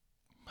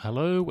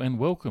Hello and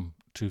welcome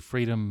to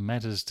Freedom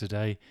Matters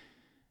Today.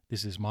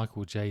 This is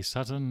Michael J.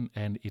 Sutton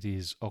and it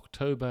is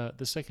October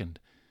the 2nd,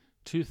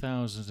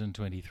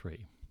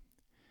 2023.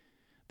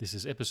 This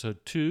is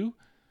episode 2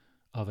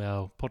 of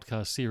our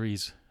podcast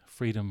series,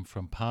 Freedom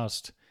from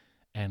Past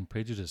and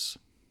Prejudice.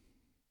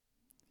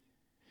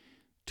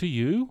 To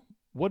you,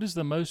 what is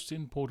the most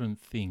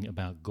important thing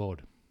about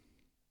God?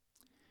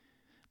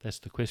 That's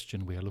the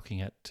question we are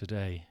looking at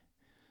today.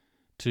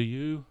 To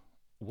you,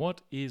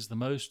 what is the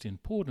most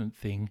important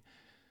thing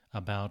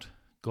about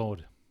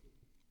God?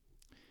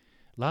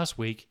 Last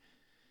week,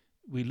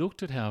 we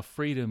looked at how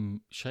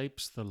freedom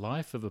shapes the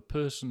life of a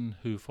person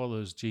who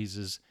follows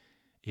Jesus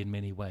in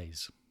many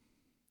ways.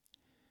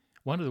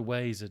 One of the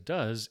ways it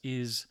does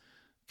is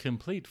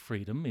complete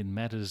freedom in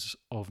matters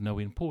of no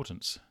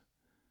importance,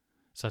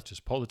 such as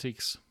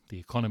politics, the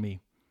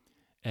economy,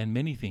 and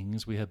many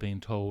things we have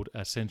been told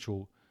are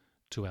central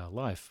to our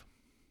life.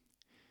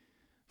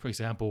 For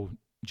example,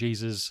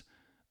 Jesus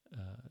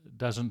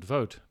doesn't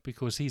vote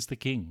because he's the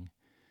king.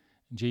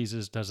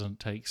 Jesus doesn't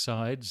take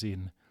sides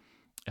in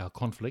our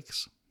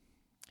conflicts.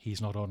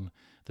 He's not on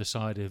the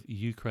side of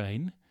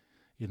Ukraine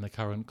in the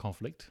current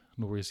conflict,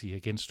 nor is he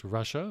against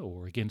Russia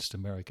or against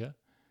America.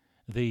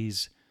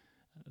 These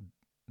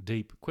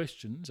deep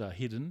questions are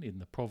hidden in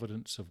the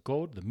providence of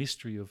God, the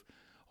mystery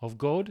of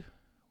God.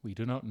 We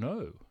do not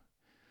know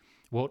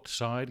what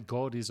side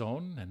God is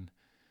on and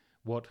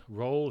what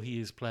role he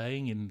is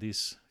playing in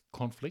this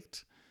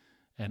conflict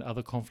and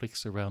other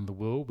conflicts around the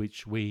world,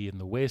 which we in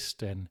the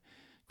West and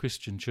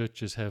Christian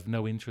churches have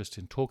no interest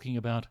in talking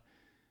about.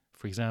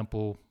 For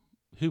example,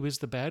 who is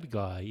the bad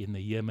guy in the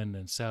Yemen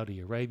and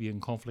Saudi Arabian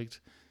conflict?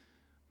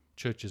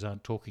 Churches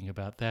aren't talking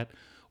about that.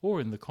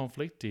 Or in the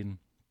conflict in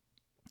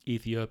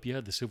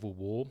Ethiopia, the civil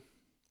war,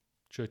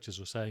 churches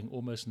are saying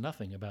almost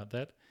nothing about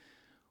that.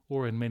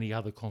 Or in many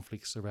other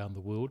conflicts around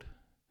the world.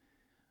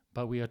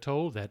 But we are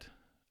told that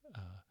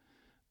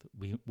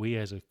we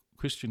as a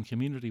Christian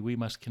community, we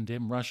must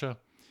condemn Russia,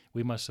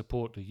 we must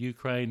support the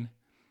Ukraine.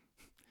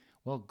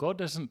 Well, God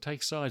doesn't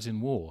take sides in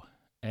war,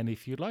 and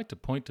if you'd like to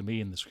point to me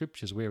in the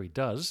scriptures where he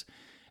does,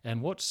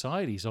 and what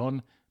side he's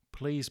on,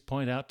 please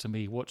point out to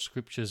me what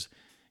scriptures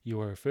you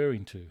are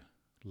referring to.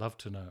 Love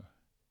to know.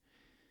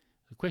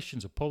 The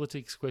questions of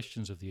politics,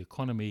 questions of the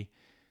economy,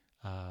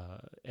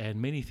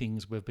 and many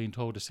things we've been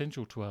told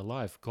essential to our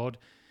life. God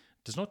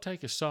does not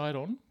take a side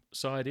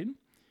in.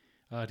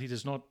 He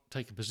does not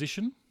take a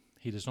position.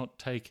 He does not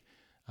take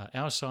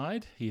our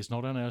side. He is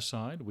not on our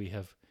side.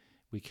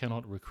 We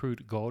cannot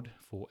recruit God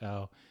for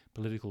our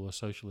political or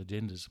social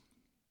agendas.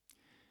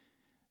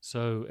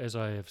 So, as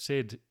I have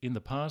said in the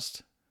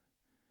past,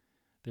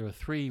 there are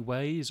three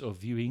ways of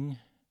viewing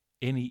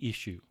any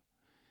issue.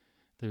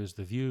 There is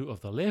the view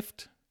of the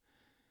left,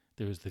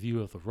 there is the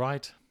view of the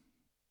right,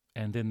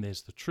 and then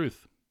there's the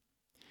truth.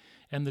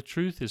 And the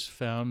truth is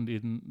found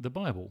in the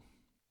Bible,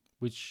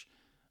 which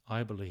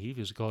I believe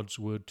is God's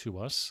word to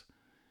us.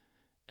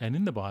 And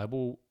in the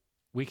Bible,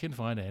 we can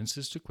find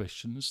answers to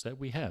questions that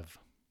we have.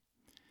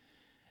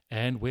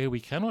 And where we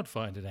cannot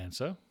find an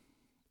answer,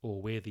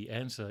 or where the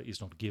answer is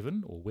not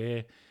given, or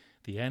where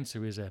the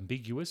answer is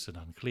ambiguous and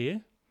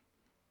unclear,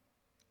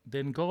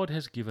 then God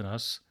has given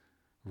us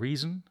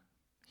reason,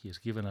 he has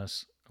given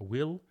us a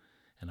will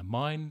and a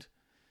mind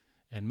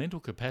and mental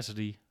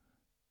capacity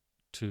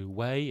to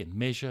weigh and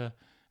measure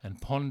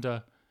and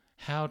ponder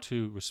how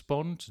to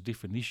respond to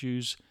different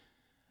issues,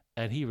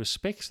 and he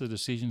respects the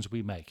decisions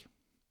we make,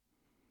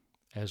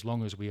 as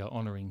long as we are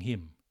honouring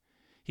him.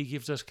 He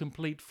gives us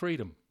complete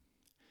freedom.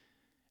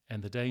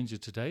 And the danger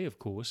today, of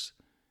course,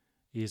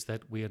 is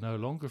that we are no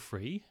longer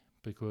free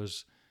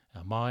because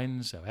our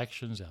minds, our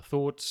actions, our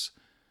thoughts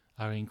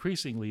are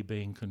increasingly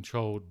being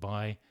controlled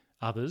by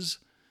others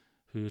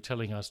who are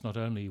telling us not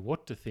only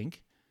what to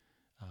think,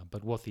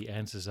 but what the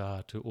answers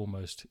are to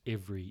almost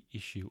every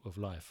issue of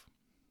life.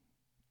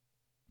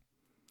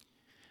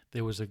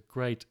 There was a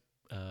great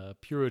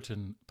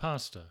Puritan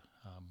pastor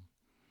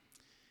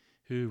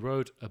who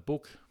wrote a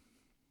book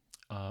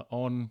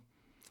on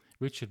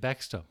Richard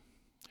Baxter,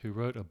 who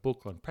wrote a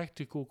book on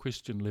practical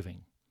Christian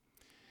living.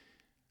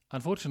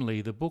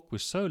 Unfortunately, the book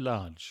was so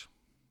large,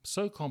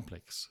 so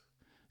complex,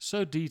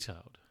 so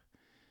detailed,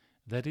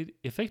 that it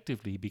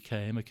effectively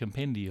became a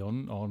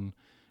compendium on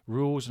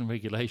rules and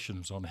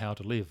regulations on how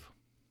to live.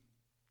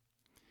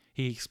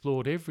 He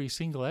explored every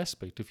single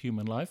aspect of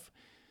human life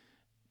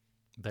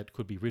that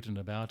could be written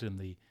about in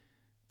the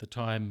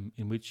time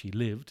in which he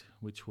lived,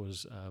 which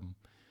was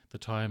the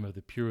time of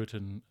the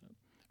Puritan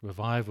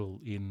revival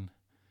in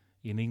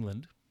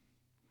England.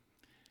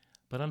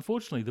 But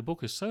unfortunately, the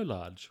book is so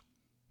large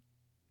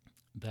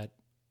that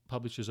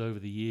publishers over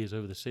the years,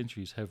 over the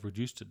centuries, have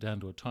reduced it down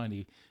to a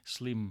tiny,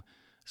 slim,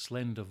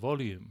 slender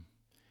volume,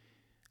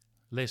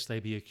 lest they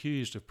be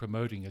accused of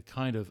promoting a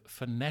kind of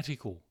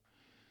fanatical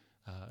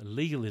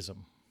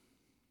legalism,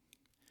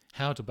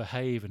 how to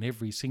behave in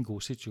every single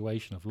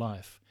situation of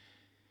life.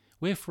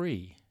 We're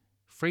free.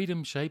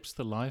 Freedom shapes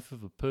the life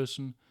of a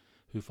person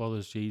who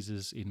follows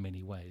Jesus in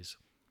many ways.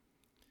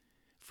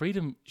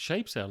 Freedom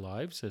shapes our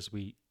lives as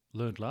we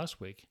learned last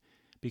week,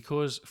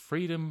 because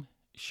freedom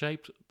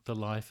shaped the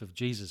life of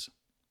Jesus.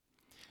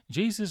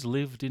 Jesus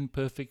lived in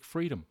perfect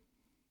freedom.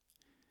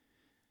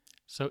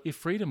 So if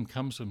freedom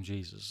comes from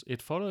Jesus,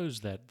 it follows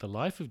that the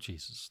life of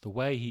Jesus, the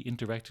way he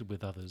interacted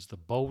with others, the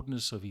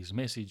boldness of his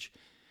message,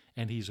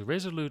 and his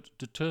resolute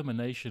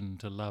determination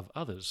to love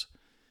others,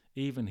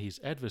 even his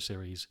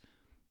adversaries,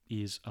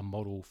 is a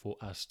model for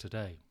us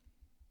today.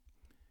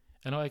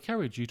 And I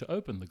encourage you to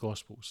open the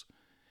Gospels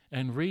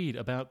and read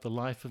about the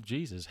life of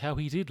Jesus, how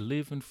he did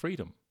live in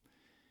freedom.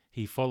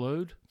 He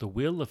followed the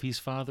will of his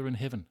Father in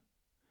heaven.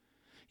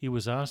 He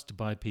was asked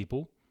by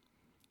people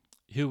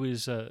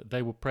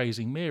they were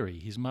praising Mary,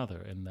 his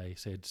mother, and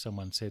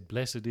someone said,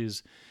 "Blessed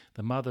is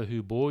the mother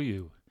who bore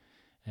you."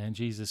 And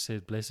Jesus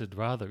said, "Blessed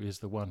rather is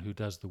the one who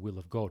does the will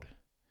of God."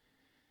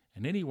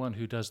 And anyone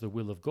who does the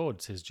will of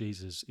God, says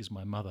Jesus, is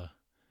my mother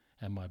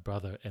and my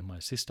brother and my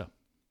sister.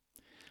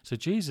 So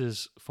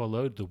Jesus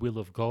followed the will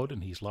of God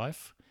in his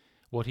life,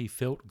 what he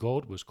felt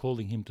God was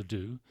calling him to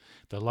do,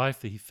 the life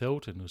that he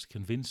felt and was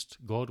convinced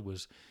God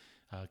was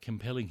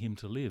compelling him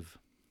to live.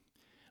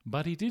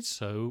 But he did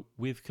so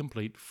with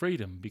complete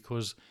freedom,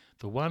 because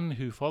the one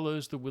who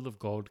follows the will of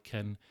God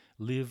can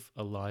live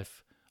a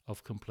life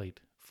of complete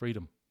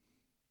freedom.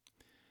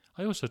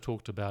 I also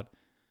talked about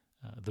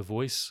the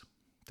voice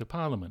to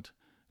Parliament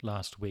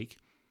last week.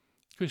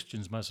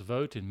 Christians must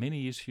vote in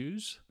many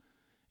issues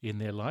in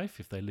their life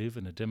if they live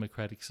in a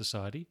democratic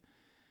society.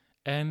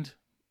 And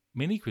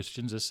many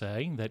Christians are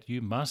saying that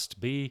you must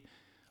be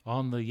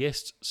on the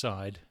yes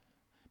side,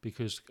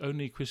 because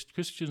only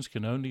Christians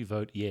can only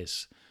vote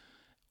yes,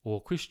 or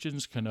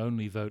Christians can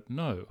only vote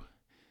no.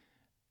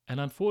 And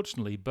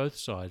unfortunately, both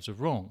sides are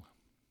wrong.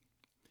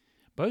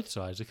 Both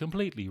sides are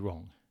completely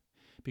wrong,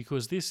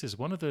 because this is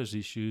one of those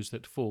issues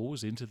that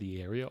falls into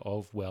the area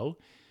of, well,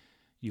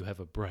 you have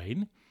a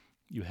brain,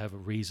 you have a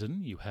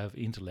reason, you have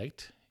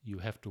intellect, you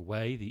have to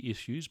weigh the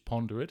issues,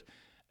 ponder it,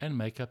 and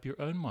make up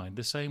your own mind.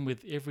 The same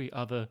with every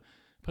other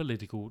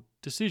political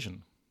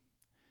decision.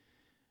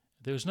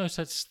 There is no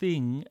such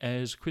thing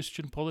as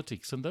Christian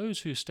politics, and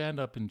those who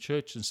stand up in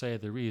church and say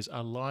there is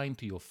are lying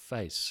to your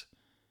face.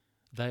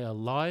 They are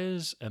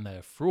liars and they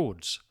are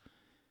frauds.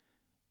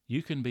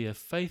 You can be a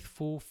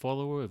faithful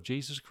follower of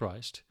Jesus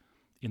Christ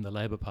in the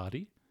Labour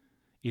Party,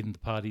 in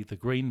the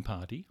Green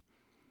Party,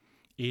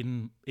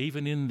 even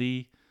in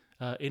the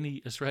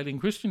any Australian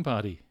Christian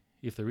party,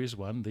 if there is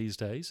one these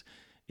days,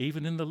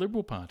 even in the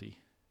Liberal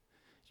Party.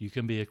 You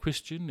can be a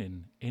Christian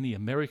in any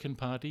American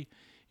party.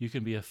 You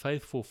can be a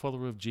faithful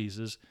follower of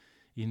Jesus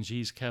in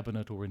Xi's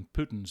cabinet or in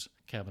Putin's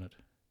cabinet.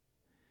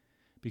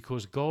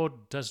 Because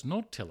God does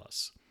not tell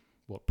us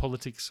what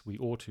politics we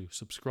ought to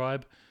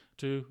subscribe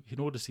to,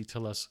 nor does he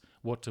tell us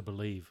what to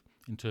believe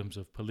in terms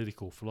of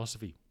political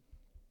philosophy.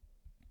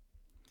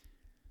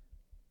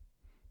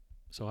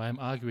 So I am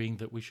arguing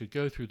that we should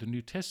go through the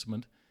New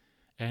Testament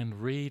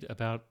and read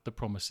about the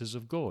promises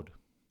of God.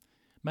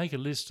 Make a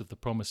list of the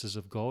promises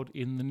of God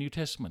in the New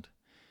Testament,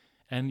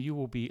 and you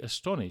will be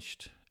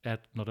astonished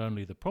at not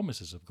only the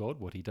promises of God,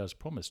 what he does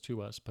promise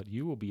to us, but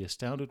you will be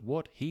astounded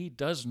what he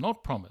does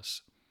not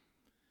promise.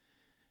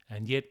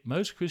 And yet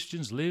most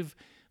Christians live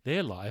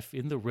their life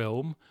in the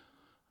realm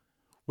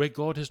where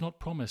God has not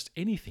promised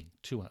anything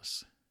to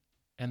us,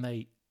 and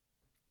they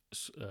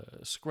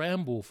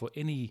scramble for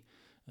any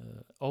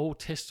Old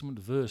Testament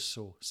verse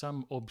or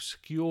some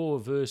obscure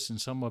verse in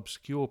some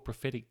obscure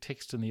prophetic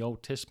text in the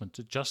Old Testament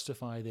to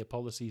justify their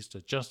policies, to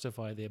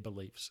justify their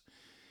beliefs.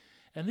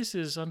 And this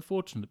is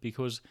unfortunate,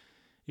 because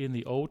in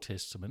the Old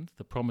Testament,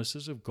 the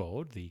promises of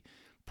God, the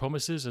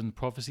promises and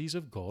prophecies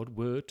of God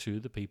were to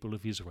the people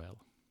of Israel.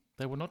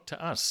 They were not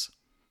to us.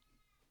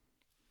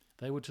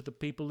 They were to the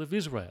people of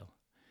Israel.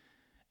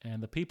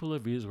 And the people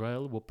of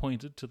Israel were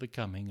pointed to the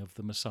coming of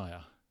the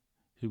Messiah,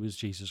 who is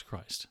Jesus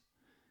Christ.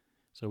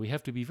 So we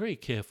have to be very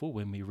careful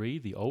when we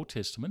read the Old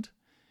Testament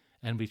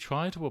and we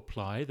try to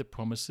apply the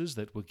promises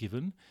that were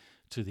given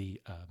to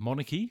the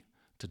monarchy,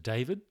 to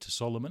David, to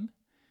Solomon,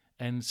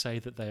 and say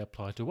that they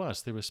apply to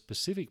us. There are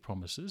specific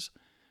promises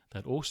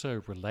that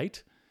also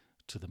relate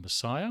to the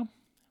Messiah.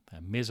 They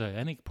are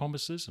messianic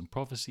promises and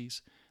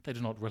prophecies. They do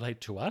not relate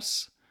to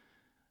us.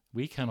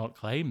 We cannot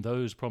claim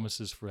those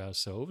promises for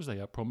ourselves. They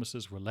are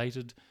promises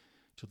related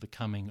to the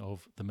coming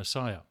of the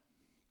Messiah.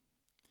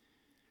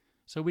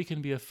 So we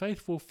can be a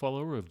faithful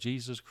follower of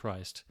Jesus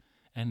Christ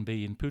and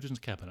be in Putin's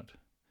cabinet,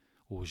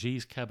 or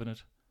Xi's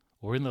cabinet,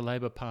 or in the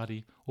Labour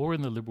Party, or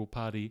in the Liberal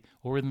Party,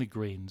 or in the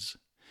Greens.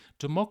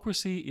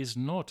 Democracy is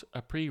not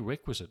a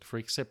prerequisite for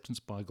acceptance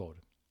by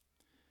God.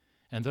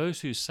 And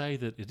those who say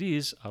that it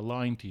is are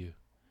lying to you.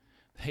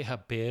 They are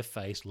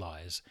barefaced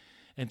lies.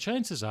 And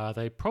chances are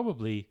they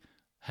probably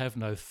have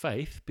no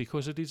faith,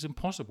 because it is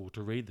impossible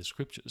to read the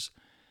scriptures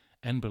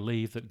and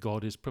believe that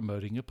God is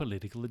promoting a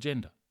political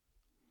agenda.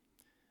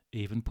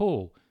 Even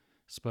Paul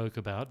spoke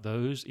about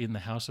those in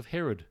the house of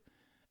Herod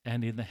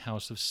and in the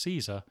house of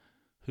Caesar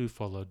who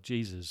followed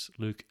Jesus,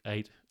 Luke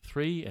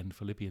 8:3 and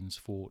Philippians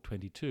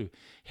 4:22.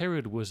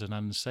 Herod was an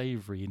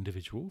unsavoury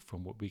individual,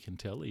 from what we can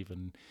tell,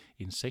 even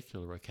in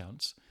secular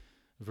accounts.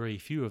 Very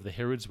few of the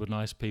Herods were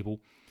nice people,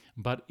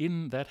 but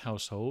in that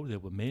household there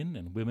were men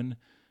and women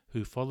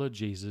who followed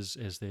Jesus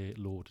as their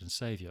Lord and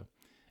Saviour.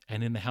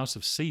 And in the house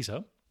of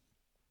Caesar,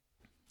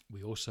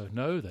 we also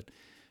know that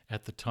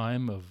at the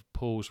time of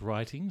Paul's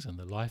writings and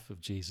the life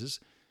of Jesus,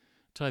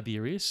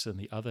 Tiberius and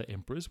the other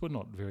emperors were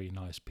not very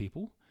nice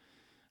people.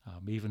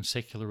 Even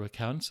secular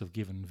accounts have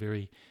given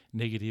very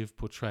negative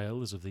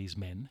portrayals of these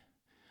men.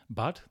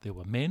 But there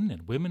were men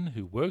and women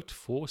who worked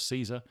for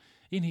Caesar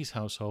in his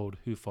household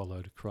who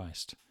followed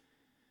Christ.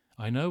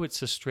 I know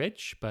it's a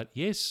stretch, but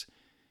yes,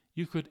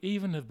 you could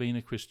even have been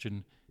a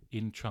Christian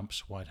in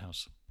Trump's White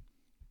House.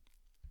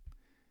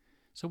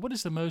 So what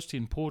is the most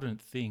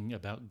important thing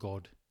about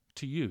God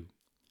to you?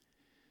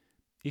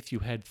 If you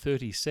had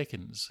 30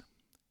 seconds,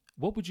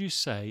 what would you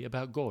say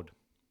about God?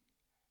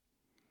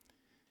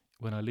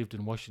 When I lived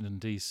in Washington,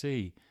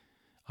 D.C.,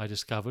 I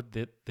discovered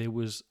that there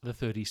was the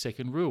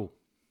 30-second rule.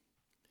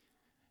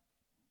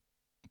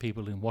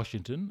 People in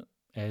Washington,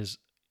 as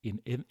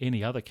in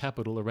any other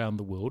capital around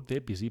the world,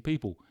 they're busy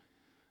people.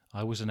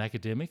 I was an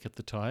academic at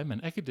the time,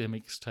 and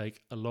academics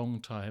take a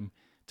long time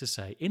to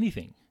say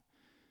anything.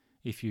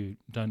 If you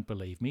don't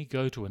believe me,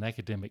 go to an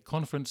academic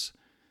conference,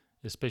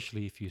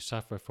 especially if you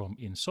suffer from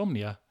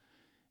insomnia.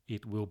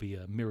 It will be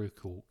a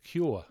miracle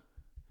cure.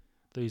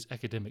 These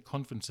academic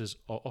conferences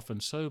are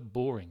often so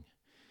boring,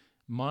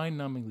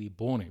 mind-numbingly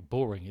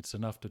boring, it's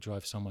enough to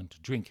drive someone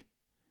to drink.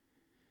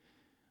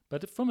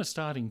 But from a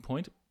starting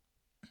point,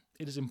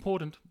 it is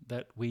important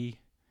that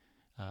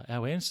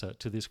our answer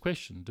to this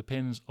question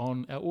depends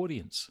on our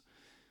audience.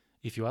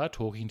 If you are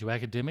talking to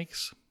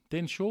academics,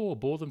 then sure,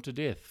 bore them to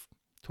death.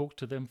 Talk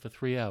to them for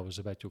 3 hours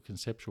about your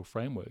conceptual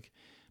framework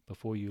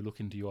before you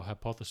look into your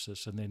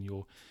hypothesis and then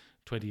your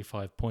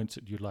 25 points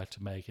that you'd like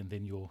to make and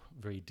then your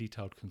very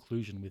detailed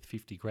conclusion with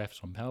 50 graphs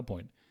on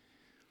PowerPoint.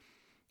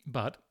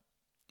 But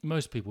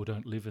most people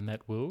don't live in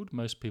that world.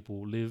 Most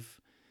people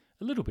live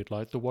a little bit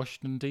like the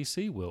Washington,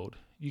 D.C. world.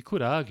 You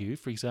could argue,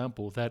 for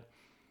example, that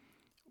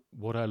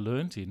what I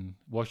learnt in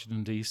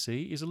Washington,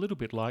 D.C. is a little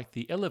bit like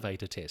the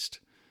elevator test.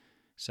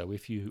 So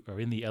if you are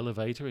in the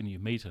elevator and you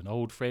meet an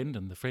old friend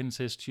and the friend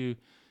says to you,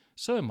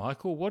 "So,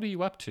 Michael, what are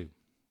you up to?"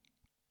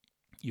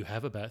 You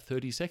have about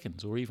 30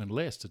 seconds or even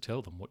less to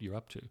tell them what you're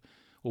up to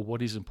or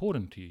what is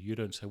important to you. You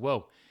don't say,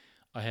 "Well,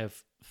 I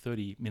have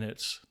 30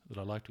 minutes that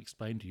I'd like to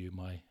explain to you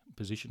my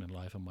position in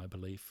life and my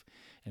belief,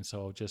 and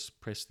so I'll just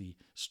press the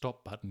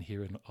stop button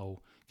here and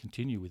I'll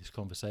continue with this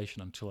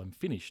conversation until I'm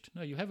finished."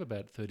 No, you have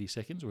about 30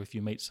 seconds, or if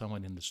you meet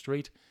someone in the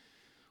street,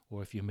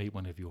 or if you meet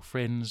one of your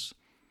friends,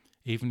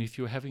 even if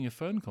you're having a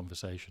phone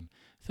conversation,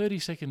 30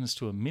 seconds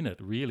to a minute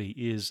really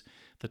is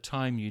the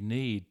time you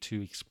need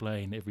to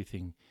explain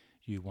everything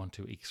you want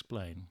to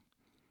explain.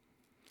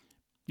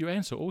 Your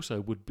answer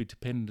also would be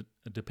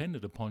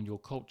dependent upon your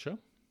culture,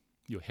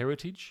 your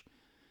heritage,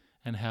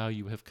 and how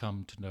you have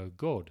come to know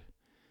God.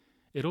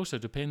 It also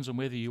depends on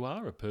whether you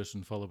are a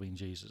person following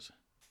Jesus.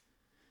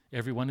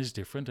 Everyone is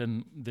different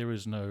and there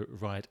is no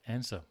right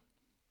answer.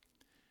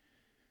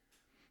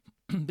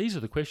 These are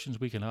the questions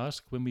we can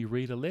ask when we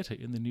read a letter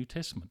in the New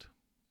Testament.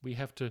 We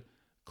have to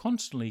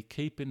constantly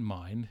keep in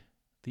mind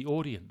the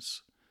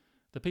audience,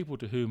 the people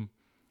to whom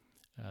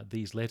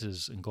these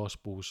letters and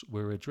Gospels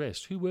were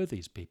addressed. Who were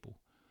these people?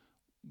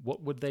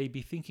 What would they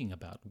be thinking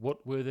about?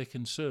 What were their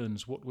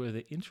concerns? What were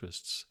their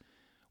interests?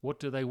 What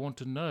do they want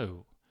to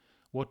know?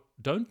 What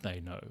don't they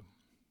know?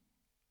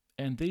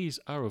 And these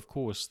are, of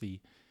course,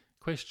 the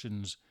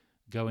questions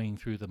going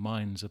through the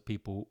minds of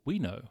people we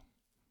know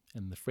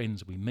and the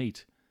friends we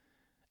meet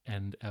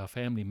and our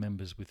family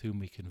members with whom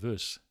we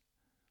converse.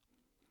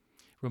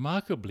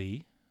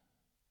 Remarkably,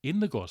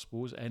 in the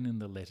Gospels and in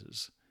the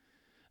letters,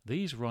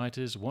 these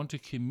writers want to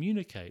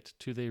communicate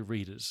to their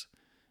readers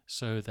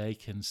so they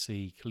can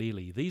see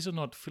clearly. These are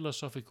not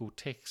philosophical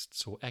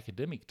texts or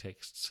academic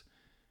texts,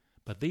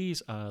 but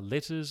these are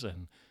letters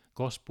and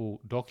gospel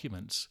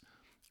documents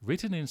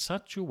written in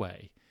such a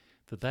way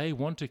that they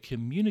want to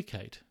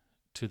communicate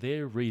to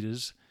their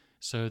readers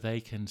so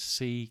they can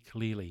see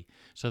clearly,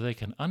 so they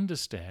can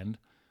understand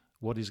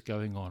what is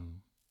going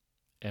on.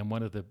 And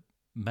one of the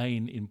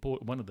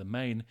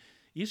main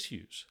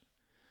issues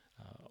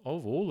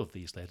of all of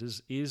these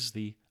letters is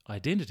the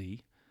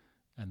identity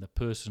and the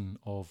person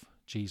of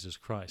Jesus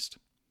Christ.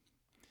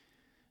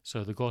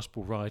 So the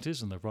gospel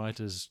writers and the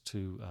writers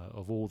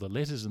of all the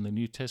letters in the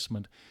New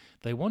Testament,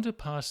 they want to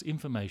pass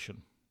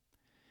information.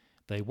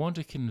 They want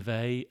to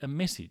convey a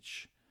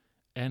message,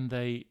 and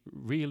they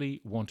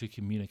really want to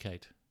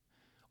communicate.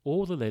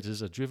 All the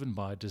letters are driven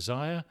by a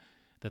desire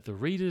that the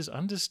readers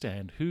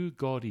understand who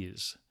God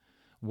is,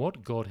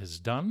 what God has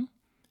done,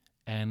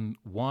 and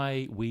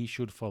why we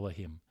should follow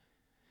him.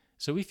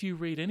 So if you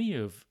read any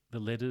of the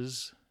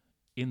letters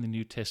in the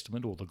New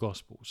Testament or the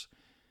Gospels,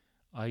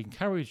 I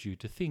encourage you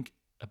to think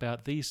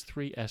about these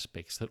three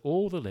aspects, that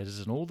all the letters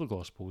and all the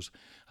Gospels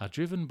are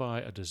driven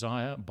by a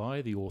desire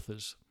by the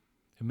authors,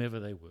 whomever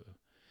they were,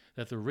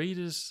 that the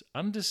readers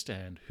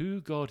understand who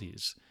God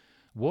is,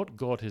 what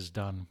God has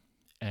done,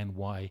 and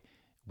why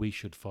we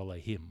should follow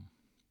him.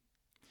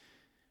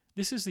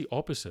 This is the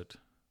opposite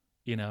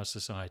in our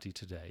society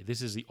today.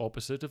 This is the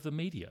opposite of the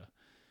media.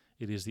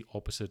 It is the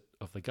opposite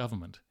of the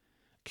government.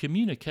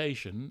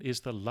 Communication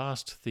is the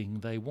last thing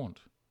they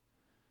want.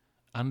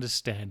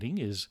 Understanding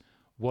is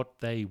what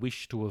they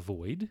wish to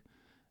avoid,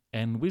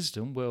 and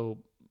wisdom, well,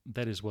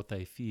 that is what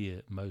they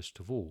fear most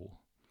of all.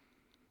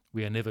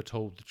 We are never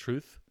told the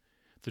truth.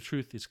 The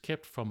truth is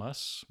kept from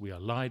us. We are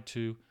lied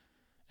to,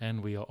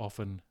 and we are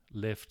often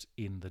left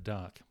in the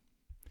dark.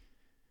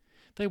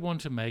 They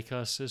want to make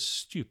us as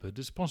stupid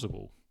as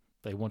possible.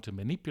 They want to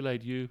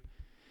manipulate you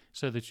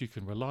so that you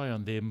can rely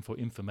on them for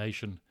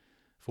information,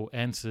 for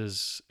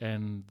answers,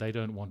 and they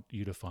don't want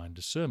you to find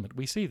discernment.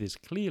 We see this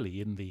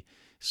clearly in the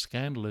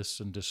scandalous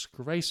and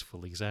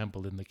disgraceful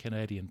example in the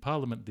Canadian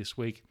Parliament this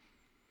week,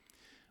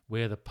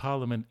 where the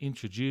Parliament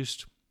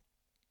introduced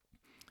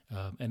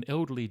an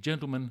elderly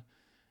gentleman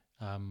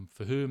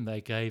for whom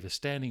they gave a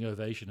standing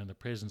ovation in the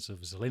presence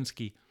of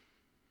Zelensky,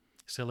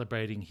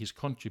 celebrating his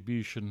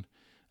contribution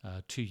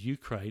to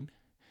Ukraine.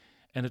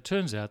 And it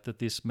turns out that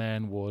this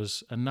man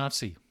was a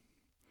Nazi.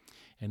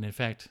 And in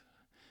fact,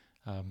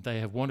 they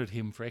have wanted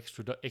him for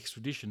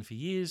extradition for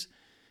years.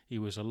 He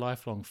was a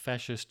lifelong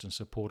fascist and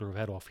supporter of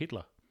Adolf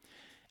Hitler.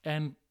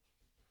 And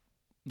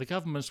the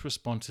government's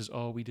response is,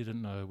 oh, we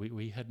didn't know.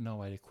 We had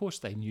no idea. Of course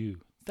they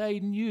knew. They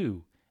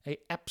knew. They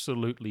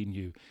absolutely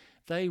knew.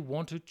 They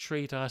want to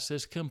treat us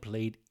as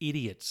complete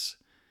idiots.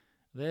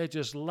 They're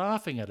just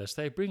laughing at us.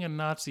 They bring a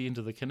Nazi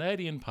into the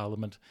Canadian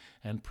Parliament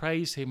and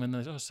praise him, and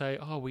they say,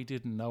 oh, we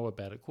didn't know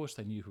about it. Of course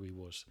they knew who he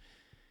was.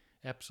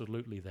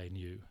 Absolutely they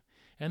knew.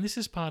 And this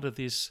is part of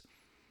this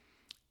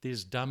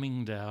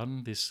dumbing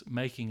down, this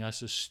making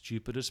us as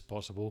stupid as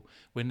possible.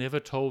 We're never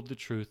told the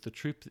truth. The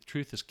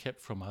truth is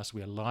kept from us.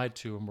 We are lied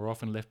to, and we're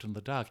often left in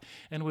the dark.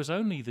 And it was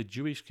only the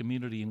Jewish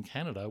community in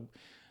Canada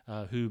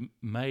who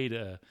made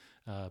a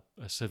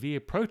severe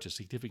protest,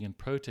 significant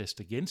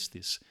protest against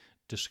this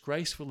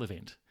disgraceful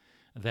event,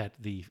 that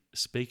the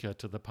Speaker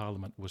to the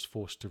Parliament was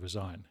forced to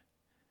resign.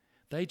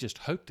 They just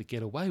hoped to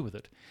get away with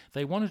it.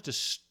 They wanted to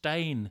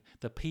stain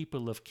the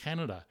people of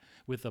Canada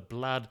with the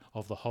blood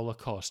of the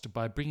Holocaust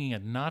by bringing a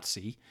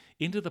Nazi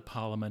into the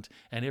Parliament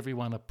and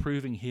everyone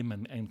approving him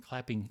and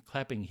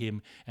clapping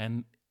him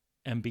and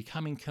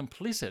becoming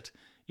complicit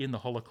in the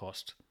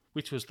Holocaust,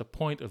 which was the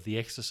point of the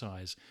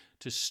exercise,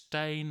 to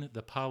stain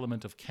the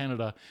Parliament of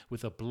Canada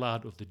with the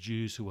blood of the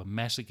Jews who were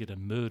massacred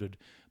and murdered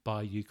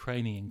by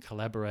Ukrainian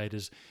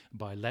collaborators,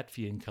 by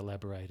Latvian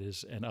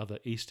collaborators and other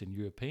Eastern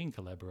European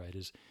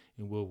collaborators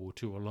in World War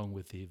II, along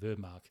with the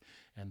Wehrmacht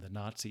and the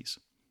Nazis.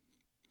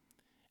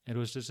 And it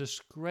was a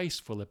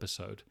disgraceful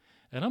episode.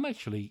 And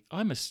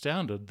I'm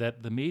astounded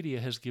that the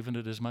media has given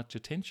it as much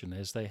attention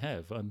as they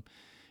have.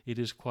 It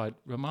is quite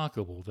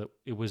remarkable that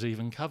it was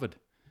even covered.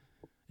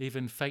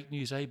 Even fake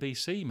news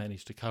ABC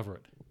managed to cover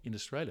it in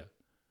Australia.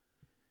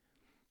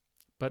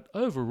 But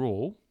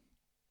overall,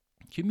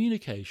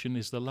 communication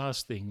is the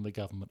last thing the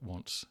government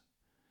wants.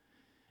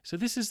 So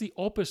this is the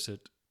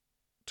opposite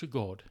to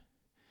God.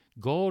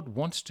 God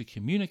wants to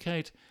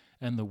communicate,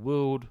 and the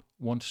world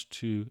wants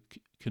to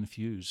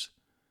confuse.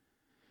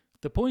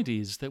 The point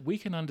is that we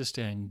can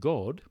understand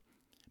God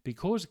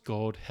because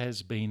God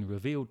has been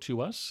revealed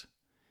to us.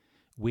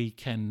 We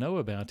can know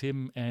about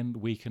him and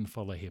we can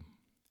follow him.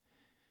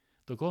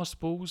 The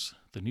Gospels,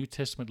 the New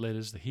Testament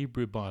letters, the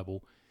Hebrew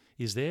Bible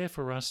is there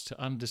for us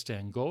to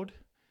understand God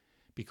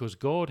because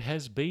God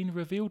has been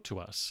revealed to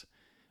us.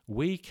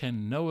 We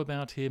can know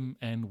about him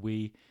and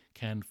we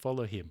can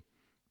follow him.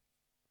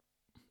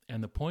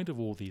 And the point of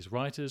all these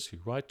writers who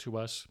write to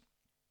us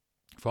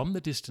from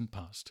the distant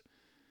past,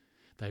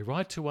 they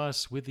write to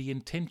us with the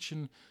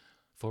intention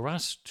for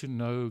us to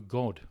know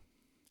God.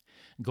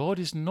 God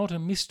is not a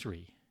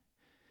mystery.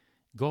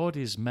 God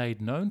is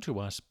made known to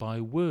us by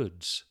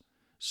words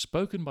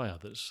spoken by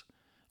others,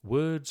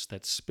 words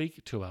that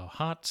speak to our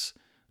hearts,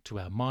 to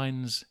our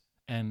minds,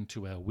 and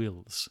to our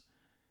wills.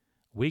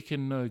 We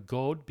can know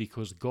God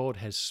because God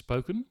has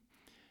spoken,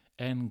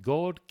 and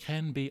God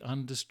can be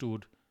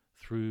understood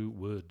through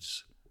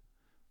words.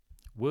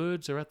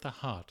 Words are at the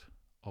heart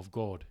of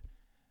God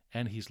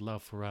and his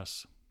love for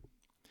us.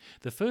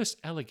 The first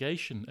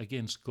allegation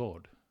against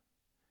God,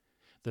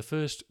 the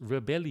first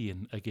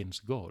rebellion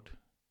against God,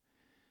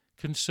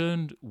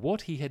 concerned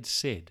what he had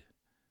said,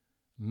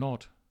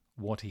 not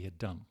what he had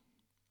done.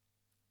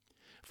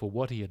 For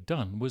what he had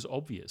done was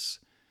obvious.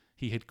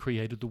 He had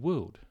created the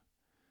world.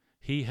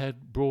 He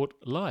had brought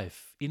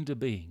life into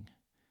being.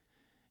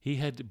 He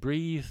had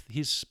breathed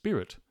his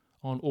spirit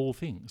on all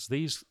things.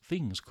 These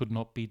things could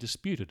not be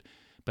disputed.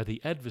 But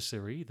the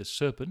adversary, the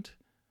serpent,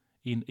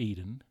 in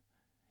Eden,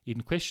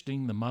 in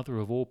questioning the mother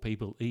of all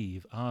people,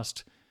 Eve,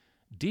 asked,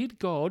 "Did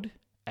God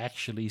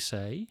actually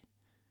say,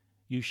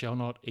 'You shall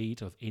not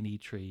eat of any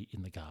tree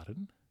in the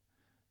garden'?"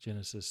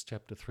 Genesis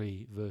chapter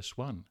 3, verse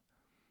 1.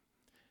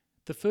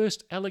 The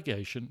first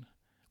allegation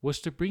was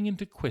to bring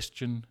into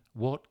question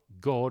what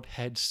God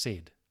had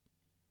said.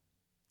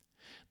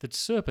 The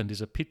serpent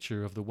is a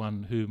picture of the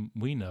one whom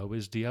we know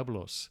as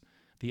Diabolos,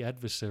 the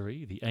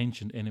adversary, the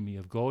ancient enemy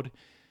of God,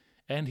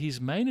 and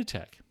his main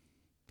attack,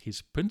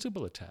 his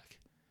principal attack,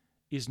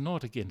 is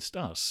not against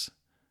us,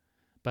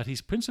 but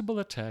his principal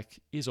attack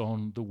is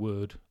on the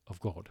Word of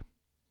God.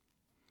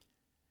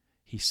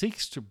 He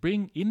seeks to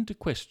bring into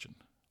question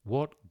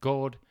what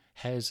God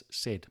has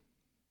said.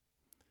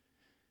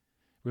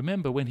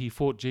 Remember when he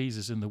fought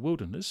Jesus in the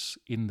wilderness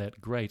in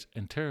that great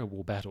and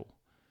terrible battle.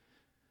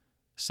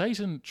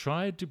 Satan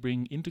tried to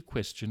bring into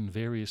question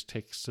various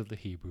texts of the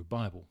Hebrew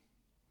Bible.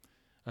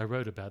 I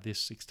wrote about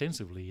this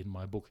extensively in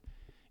my book,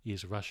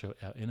 Is Russia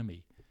Our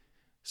Enemy?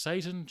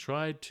 Satan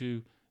tried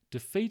to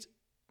defeat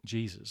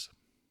Jesus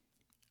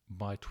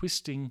by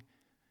twisting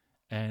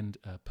and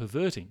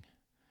perverting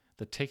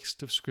the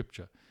text of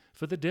Scripture.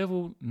 For the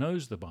devil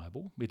knows the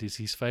Bible. It is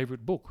his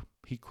favourite book.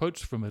 He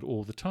quotes from it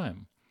all the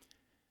time.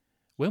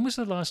 When was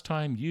the last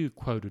time you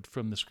quoted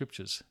from the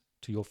Scriptures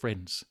to your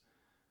friends?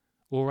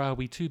 Or are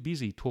we too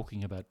busy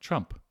talking about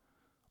Trump,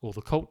 or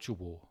the culture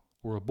war,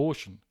 or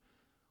abortion,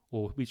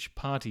 or which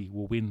party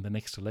will win the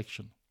next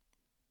election?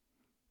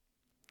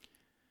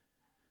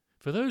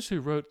 For those who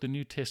wrote the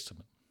New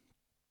Testament,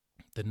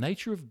 the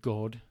nature of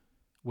God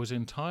was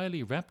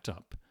entirely wrapped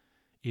up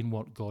in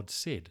what God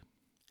said,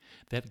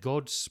 that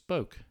God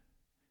spoke,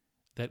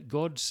 that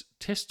God's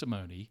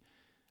testimony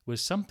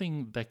was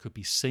something that could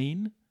be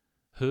seen,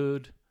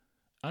 heard,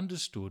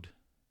 understood,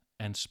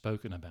 and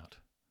spoken about.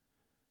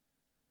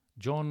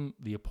 John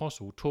the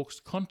Apostle talks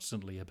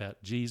constantly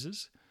about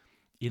Jesus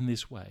in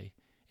this way.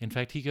 In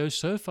fact, he goes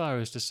so far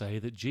as to say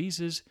that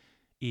Jesus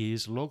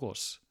is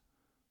Logos,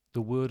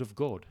 the Word of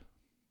God,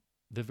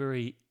 the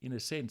very, in a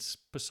sense,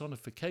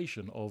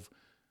 personification of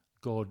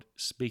God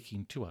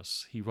speaking to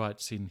us. He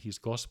writes in his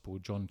Gospel,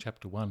 John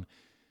chapter 1,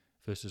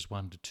 verses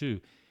 1 to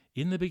 2,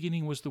 "In the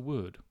beginning was the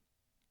Word,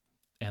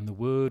 and the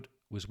Word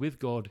was with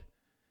God,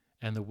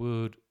 and the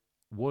Word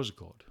was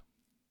God."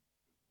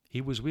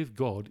 He was with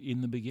God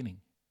in the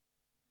beginning.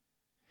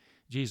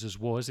 Jesus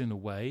was, in a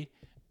way,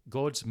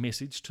 God's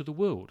message to the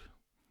world.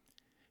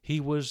 He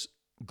was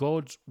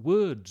God's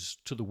words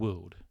to the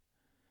world,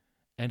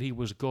 and he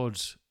was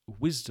God's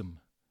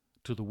wisdom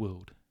to the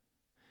world.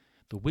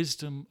 The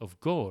wisdom of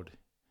God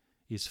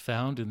is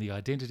found in the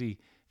identity,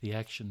 the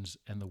actions,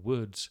 and the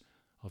words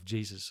of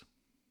Jesus.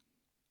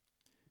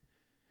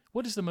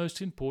 What is the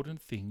most important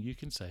thing you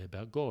can say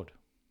about God?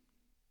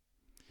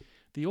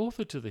 The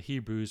author to the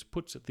Hebrews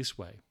puts it this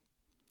way: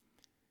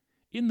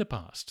 in the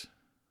past,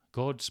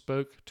 God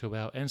spoke to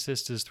our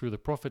ancestors through the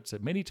prophets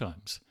at many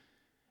times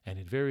and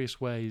in various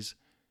ways,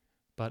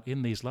 but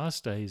in these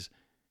last days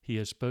he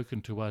has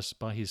spoken to us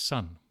by his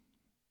Son,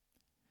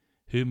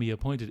 whom he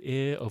appointed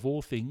heir of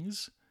all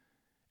things,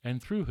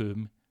 and through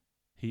whom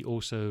he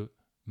also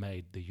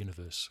made the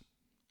universe.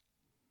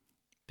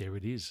 There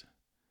it is,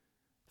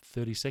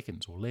 30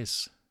 seconds or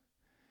less.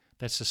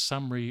 That's a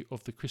summary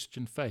of the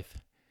Christian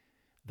faith.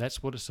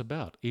 That's what it's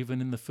about, even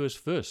in the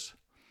first verse.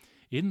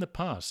 In the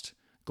past,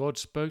 God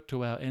spoke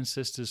to our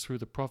ancestors through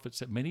the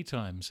prophets at many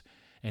times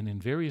and in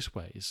various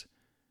ways,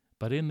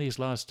 but in these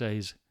last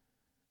days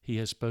he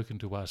has spoken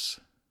to us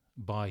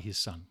by his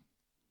Son.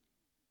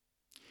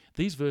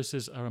 These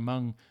verses are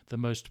among the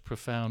most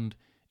profound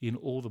in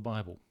all the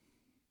Bible.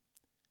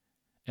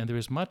 And there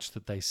is much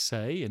that they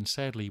say, and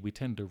sadly we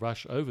tend to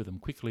rush over them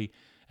quickly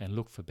and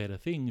look for better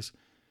things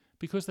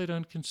because they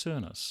don't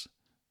concern us.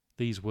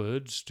 These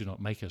words do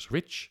not make us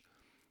rich.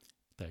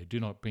 They do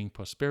not bring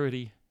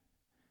prosperity.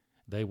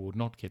 They will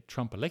not get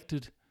Trump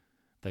elected.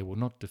 They will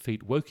not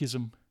defeat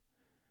wokeism.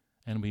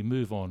 And we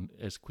move on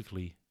as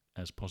quickly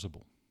as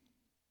possible.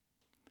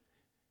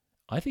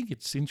 I think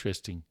it's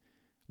interesting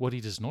what he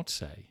does not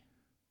say.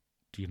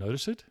 Do you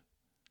notice it?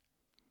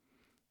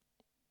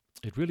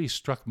 It really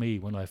struck me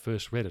when I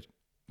first read it,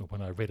 or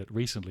when I read it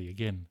recently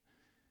again.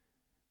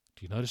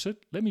 Do you notice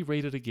it? Let me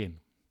read it again.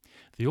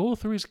 The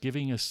author is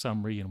giving a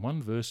summary in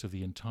one verse of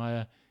the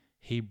entire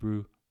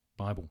Hebrew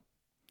Bible.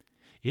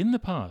 In the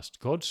past,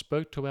 God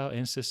spoke to our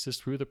ancestors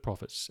through the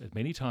prophets at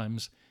many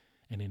times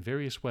and in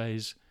various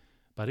ways,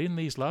 but in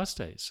these last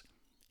days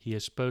he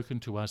has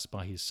spoken to us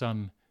by his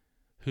Son,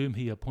 whom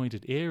he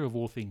appointed heir of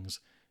all things,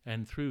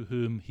 and through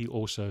whom he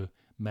also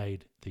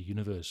made the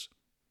universe.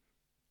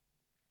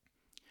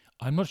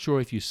 I'm not sure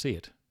if you see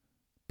it,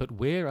 but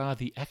where are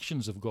the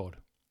actions of God?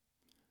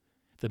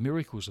 The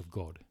miracles of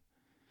God?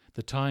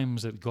 The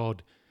times that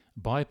God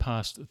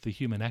bypassed the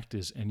human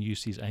actors and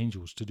used his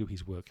angels to do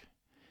his work?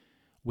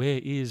 Where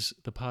is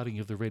the parting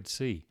of the Red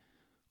Sea,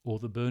 or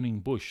the burning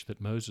bush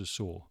that Moses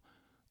saw,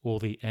 or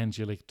the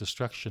angelic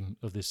destruction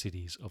of the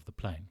cities of the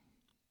plain?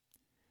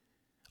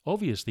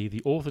 Obviously,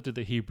 the author to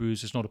the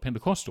Hebrews is not a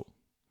Pentecostal.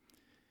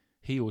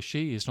 He or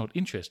she is not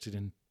interested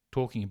in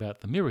talking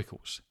about the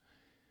miracles,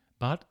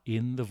 but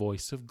in the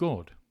voice of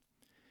God.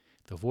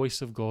 The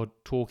voice of God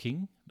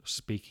talking,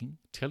 speaking,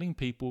 telling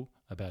people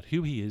about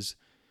who he is,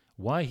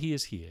 why he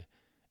is here,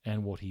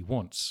 and what he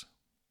wants.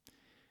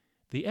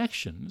 The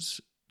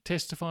actions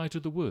testify to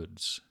the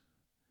words.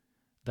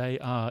 They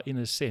are, in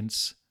a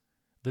sense,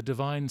 the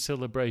divine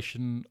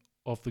celebration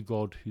of the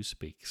God who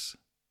speaks.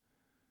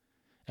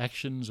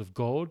 Actions of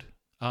God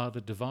are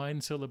the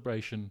divine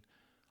celebration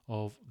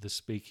of the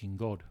speaking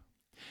God.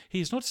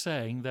 He is not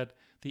saying that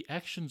the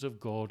actions of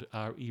God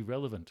are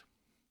irrelevant.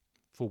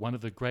 For one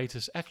of the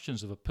greatest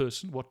actions of a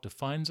person, what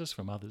defines us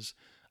from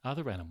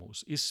other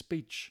animals, is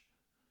speech.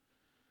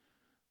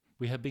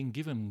 We have been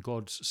given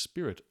God's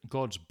spirit,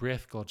 God's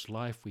breath, God's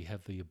life. We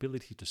have the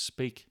ability to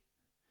speak.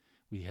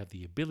 We have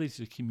the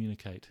ability to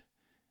communicate.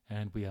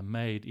 And we are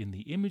made in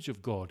the image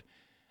of God.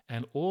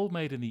 And all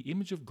made in the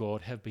image of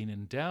God have been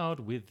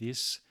endowed with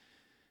this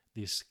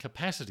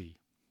capacity,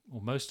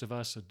 or most of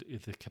us are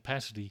the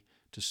capacity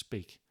to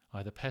speak,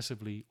 either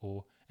passively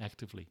or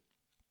actively.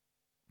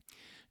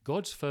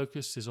 God's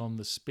focus is on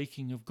the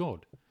speaking of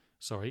God.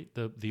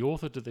 The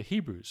author to the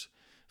Hebrews'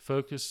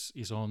 focus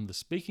is on the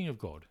speaking of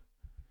God.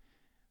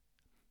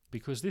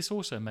 Because this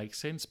also makes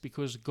sense,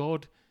 because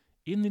God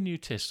in the New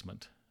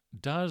Testament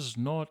does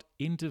not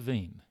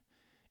intervene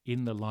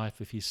in the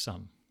life of his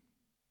Son.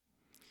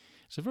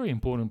 It's a very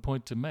important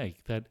point to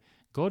make, that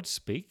God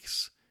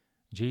speaks.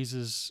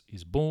 Jesus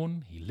is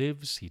born, he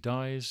lives, he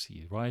dies,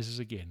 he rises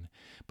again.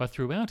 But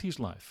throughout his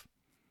life,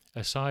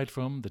 aside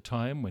from the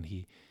time when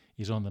he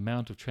is on the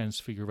Mount of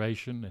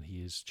Transfiguration and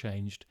he is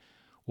changed,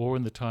 or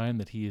in the time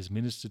that he is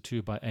ministered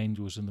to by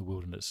angels in the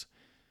wilderness,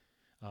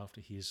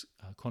 after his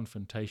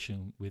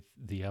confrontation with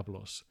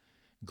Diabolos,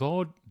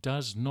 God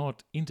does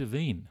not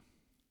intervene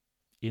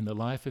in the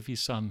life of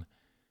his Son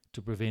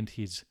to prevent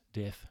his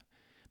death.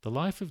 The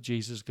life of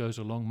Jesus goes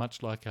along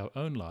much like our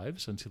own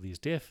lives until his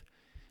death,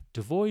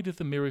 devoid of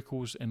the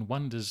miracles and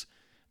wonders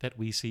that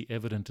we see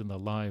evident in the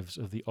lives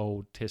of the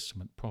Old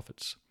Testament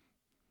prophets.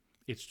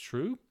 It's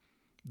true,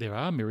 there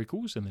are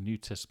miracles in the New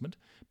Testament,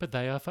 but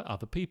they are for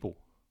other people,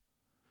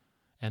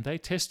 and they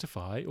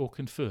testify or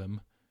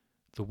confirm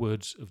the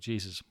words of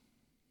Jesus.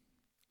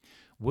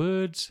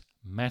 Words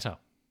matter.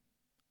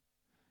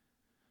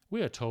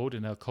 We are told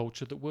in our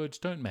culture that words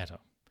don't matter.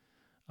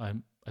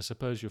 I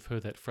suppose you've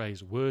heard that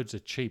phrase, words are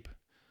cheap,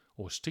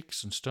 or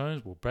sticks and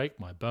stones will break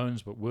my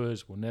bones, but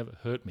words will never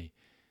hurt me.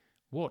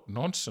 What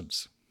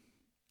nonsense.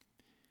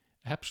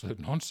 Absolute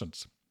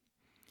nonsense.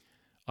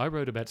 I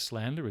wrote about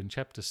slander in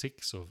chapter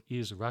 6 of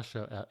Is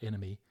Russia Our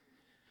Enemy?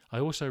 I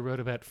also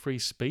wrote about free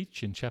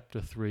speech in chapter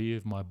 3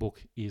 of my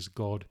book, Is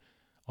God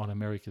on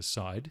America's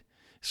Side?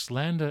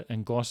 Slander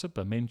and gossip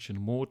are mentioned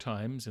more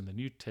times in the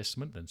New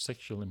Testament than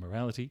sexual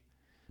immorality,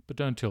 but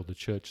don't tell the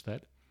church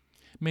that.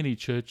 Many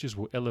churches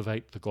will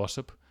elevate the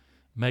gossip,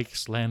 make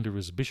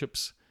slanderers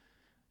bishops,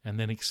 and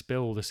then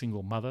expel the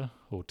single mother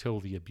or tell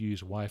the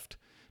abused wife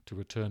to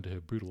return to her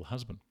brutal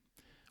husband.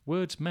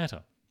 Words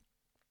matter.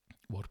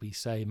 What we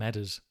say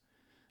matters.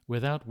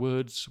 Without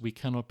words, we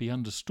cannot be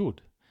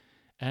understood,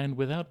 and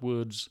without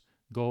words,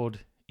 God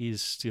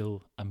is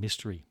still a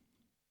mystery.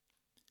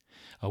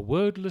 A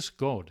wordless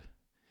God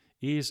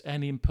is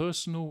an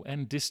impersonal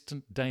and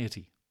distant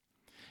deity.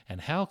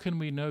 And how can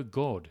we know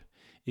God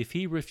if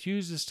he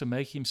refuses to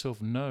make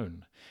himself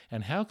known?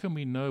 And how can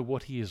we know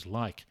what he is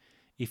like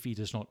if he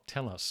does not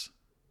tell us?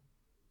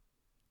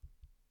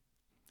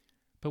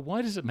 But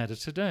why does it matter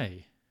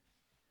today?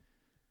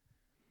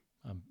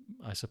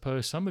 I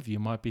suppose some of you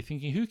might be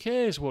thinking, who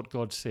cares what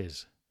God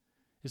says?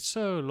 It's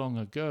so long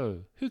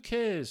ago. Who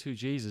cares who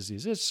Jesus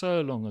is? It's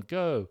so long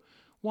ago.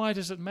 Why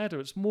does it matter?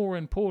 It's more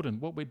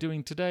important what we're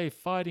doing today,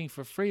 fighting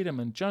for freedom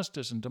and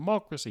justice and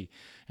democracy,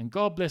 and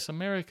God bless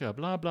America,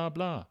 blah, blah,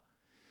 blah.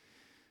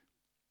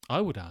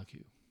 I would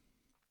argue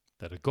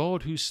that a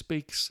God who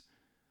speaks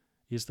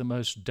is the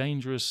most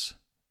dangerous,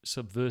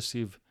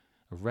 subversive,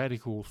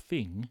 radical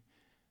thing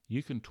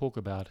you can talk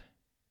about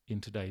in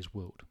today's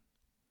world.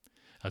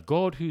 A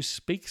God who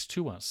speaks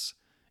to us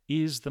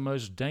is the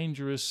most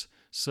dangerous,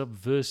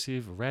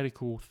 subversive,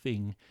 radical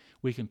thing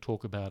we can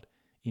talk about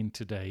in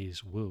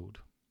today's world.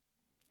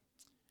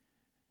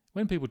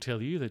 When people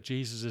tell you that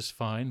Jesus is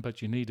fine,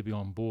 but you need to be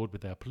on board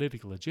with our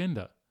political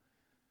agenda,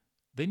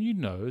 then you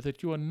know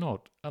that you are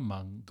not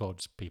among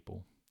God's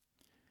people.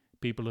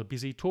 People are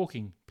busy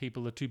talking.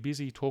 People are too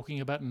busy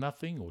talking about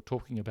nothing, or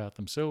talking about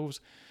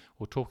themselves,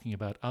 or talking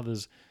about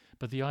others.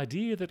 But the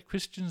idea that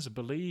Christians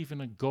believe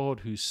in a God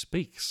who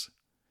speaks,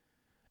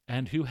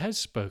 and who has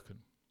spoken,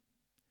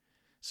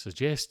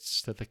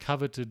 suggests that the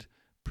coveted,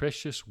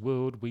 precious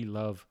world we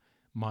love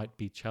might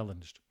be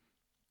challenged.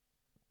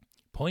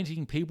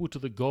 Pointing people to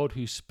the God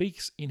who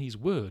speaks in his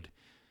word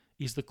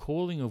is the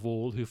calling of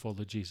all who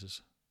follow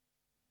Jesus.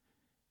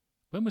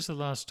 When was the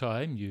last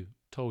time you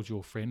told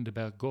your friend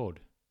about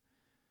God,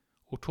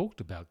 or talked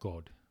about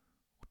God,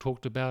 or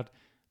talked about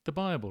the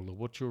Bible, or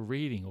what you're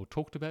reading, or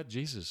talked about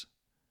Jesus?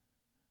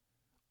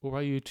 Or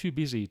are you too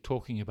busy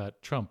talking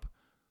about Trump,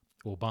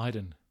 or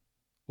Biden,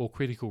 or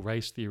critical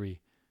race theory,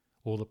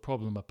 or the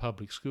problem of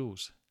public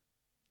schools?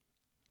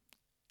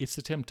 It's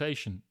the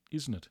temptation,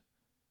 isn't it?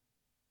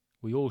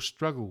 We all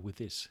struggle with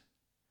this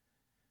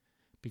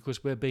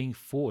because we're being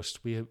forced.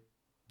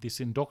 This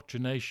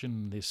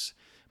indoctrination, this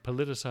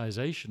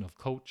politicization of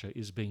culture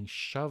is being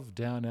shoved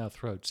down our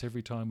throats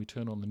every time we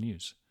turn on the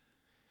news.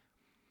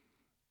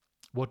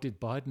 What did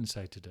Biden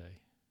say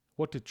today?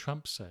 What did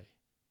Trump say?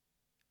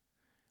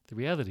 The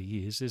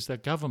reality is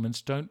that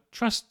governments don't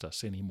trust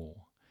us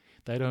anymore.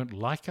 They don't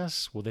like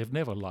us, well, they've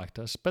never liked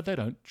us, but they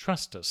don't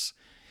trust us.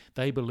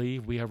 They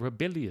believe we are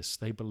rebellious.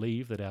 They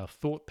believe that our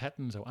thought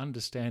patterns, our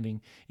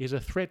understanding is a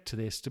threat to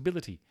their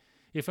stability.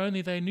 If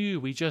only they knew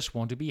we just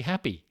want to be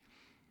happy.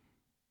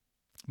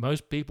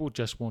 Most people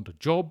just want a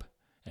job,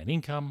 an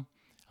income,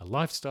 a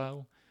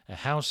lifestyle, a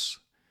house,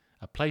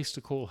 a place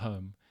to call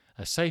home,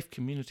 a safe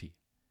community.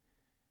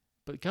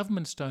 But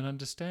governments don't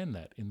understand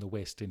that in the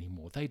West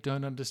anymore. They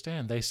don't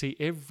understand. They see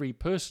every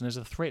person as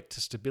a threat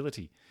to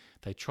stability.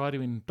 They try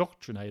to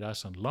indoctrinate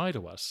us and lie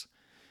to us.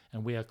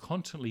 And we are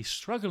constantly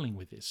struggling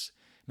with this.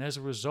 And as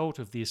a result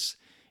of this,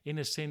 in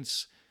a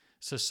sense,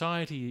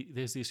 society,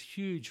 there's this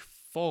huge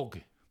fog,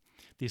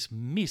 this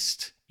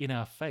mist in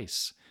our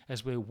face.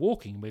 As we're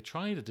walking, we're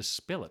trying to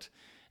dispel it.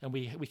 And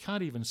we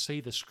can't even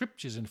see the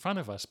scriptures in front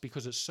of us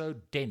because it's so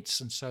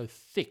dense and so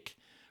thick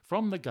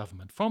from the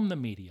government, from the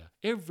media,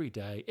 every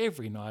day,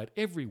 every night,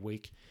 every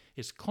week.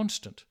 It's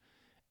constant.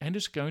 And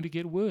it's going to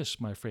get worse,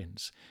 my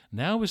friends.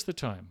 Now is the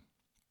time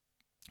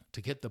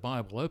to get the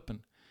Bible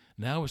open.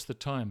 Now is the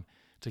time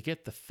to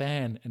get the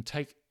fan and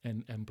take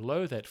and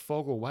blow that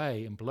fog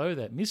away and blow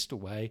that mist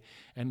away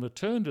and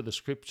return to the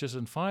scriptures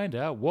and find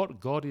out what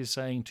God is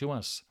saying to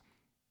us.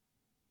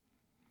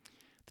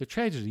 The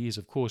tragedy is,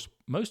 of course,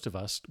 most of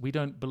us, we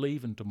don't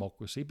believe in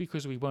democracy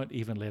because we won't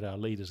even let our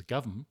leaders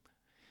govern.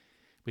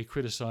 We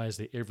criticize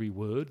their every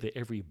word, their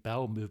every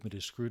bowel movement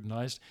is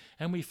scrutinized,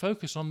 and we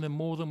focus on them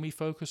more than we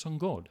focus on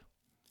God.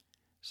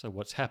 So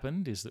what's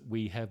happened is that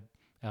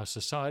our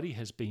society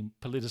has been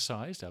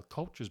politicized, our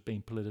culture has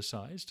been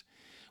politicized.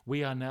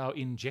 We are now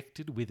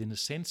injected with, in a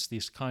sense,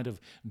 this kind of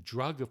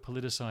drug of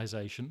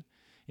politicization.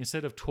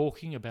 Instead of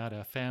talking about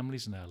our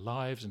families and our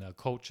lives and our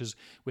cultures,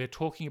 we're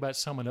talking about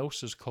someone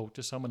else's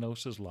culture, someone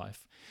else's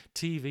life.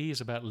 TV is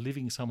about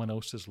living someone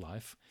else's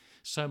life.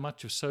 So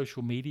much of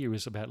social media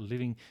is about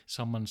living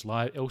someone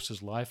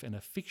else's life, and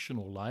a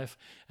fictional life,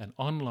 an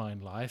online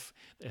life,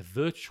 a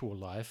virtual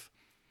life.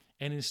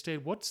 And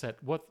instead, what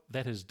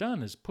that has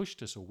done is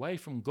pushed us away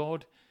from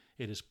God.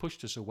 It has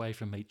pushed us away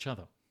from each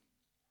other.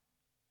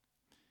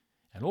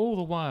 And all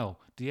the while,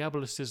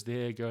 Diabolus is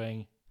there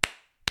going,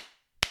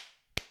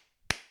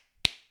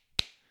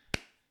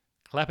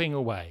 clapping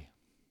away.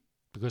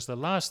 Because the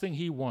last thing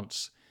he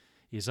wants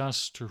is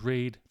us to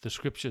read the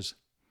scriptures.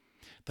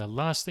 The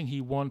last thing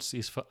he wants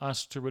is for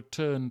us to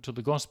return to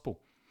the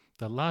gospel.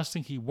 The last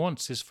thing he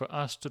wants is for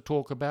us to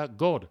talk about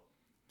God.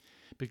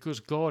 Because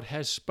God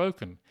has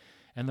spoken.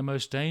 And the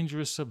most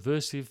dangerous,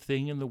 subversive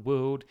thing in the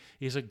world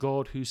is a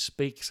God who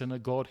speaks, and a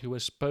God who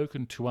has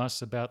spoken to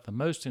us about the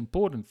most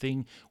important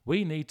thing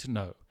we need to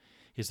know,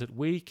 is that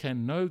we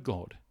can know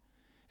God,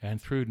 and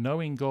through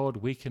knowing God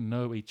we can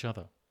know each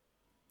other.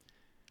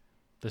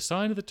 The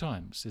sign of the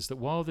times is that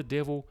while the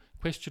devil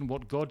questioned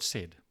what God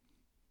said,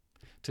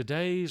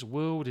 today's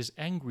world is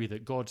angry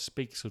that God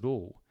speaks at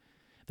all,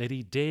 that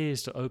he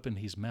dares to open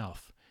his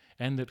mouth,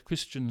 and that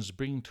Christians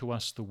bring to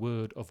us the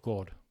word of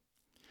God.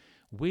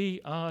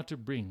 We are to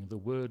bring the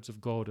words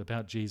of God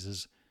about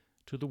Jesus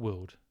to the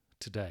world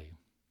today.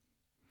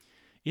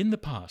 In the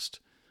past,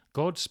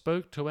 God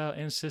spoke to our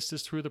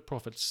ancestors through the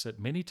prophets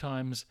at many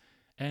times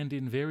and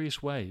in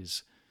various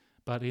ways,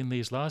 but in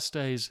these last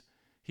days,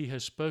 he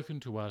has spoken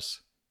to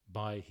us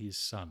by his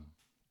Son.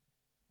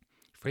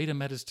 Freedom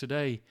matters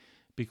today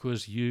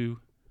because you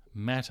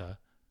matter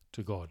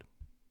to God.